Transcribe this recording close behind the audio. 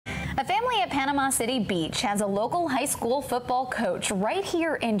A family at Panama City Beach has a local high school football coach right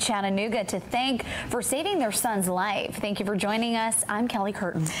here in Chattanooga to thank for saving their son's life. Thank you for joining us. I'm Kelly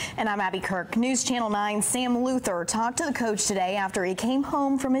Curtin. And I'm Abby Kirk. News Channel 9's Sam Luther talked to the coach today after he came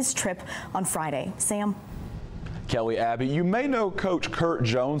home from his trip on Friday. Sam. Kelly, Abby, you may know Coach Kurt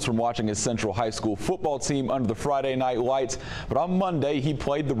Jones from watching his Central High School football team under the Friday night lights, but on Monday he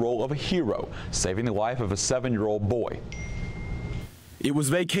played the role of a hero, saving the life of a 7-year-old boy. It was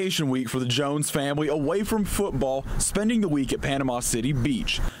vacation week for the Jones family, away from football, spending the week at Panama City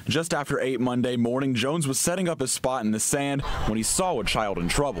Beach. Just after 8 Monday morning, Jones was setting up his spot in the sand when he saw a child in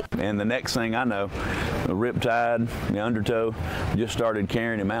trouble. And the next thing I know, the riptide, the undertow, just started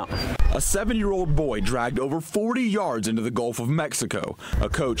carrying him out. A 7-year-old boy dragged over 40 yards into the Gulf of Mexico. A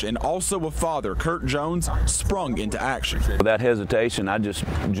coach and also a father, Kurt Jones, sprung into action. Without hesitation, I just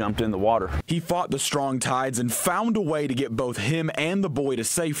jumped in the water. He fought the strong tides and found a way to get both him and the boy to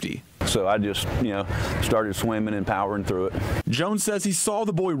safety. So I just, started swimming and powering through it. Jones says he saw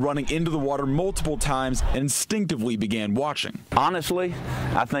the boy running into the water multiple times and instinctively began watching. Honestly,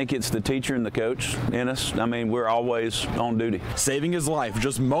 I think it's the teacher and the coach in us. I mean, we're always on duty. Saving his life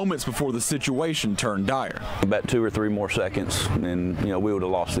just moments before the situation turned dire. About 2 or 3 more seconds and, we would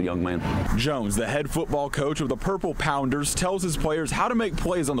have lost the young man. Jones, the head football coach of the Purple Pounders, tells his players how to make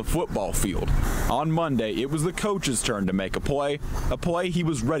plays on the football field. On Monday, it was the coach's turn to make a play he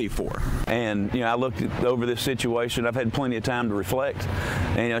was ready for. And, I looked over this situation. I've had plenty of time to reflect.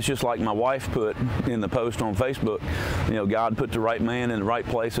 And it's just like my wife put in the post on Facebook, God put the right man in the right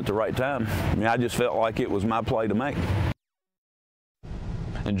place at the right time. I just felt like it was my play to make.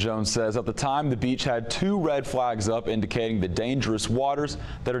 And Jones says at the time the beach had 2 red flags up indicating the dangerous waters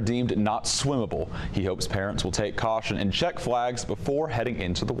that are deemed not swimmable. He hopes parents will take caution and check flags before heading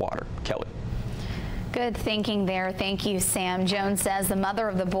into the water. Kelly. Good thinking there. Thank you, Sam. Jones says the mother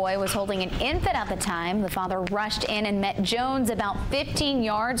of the boy was holding an infant at the time. The father rushed in and met Jones about 15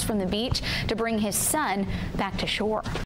 yards from the beach to bring his son back to shore.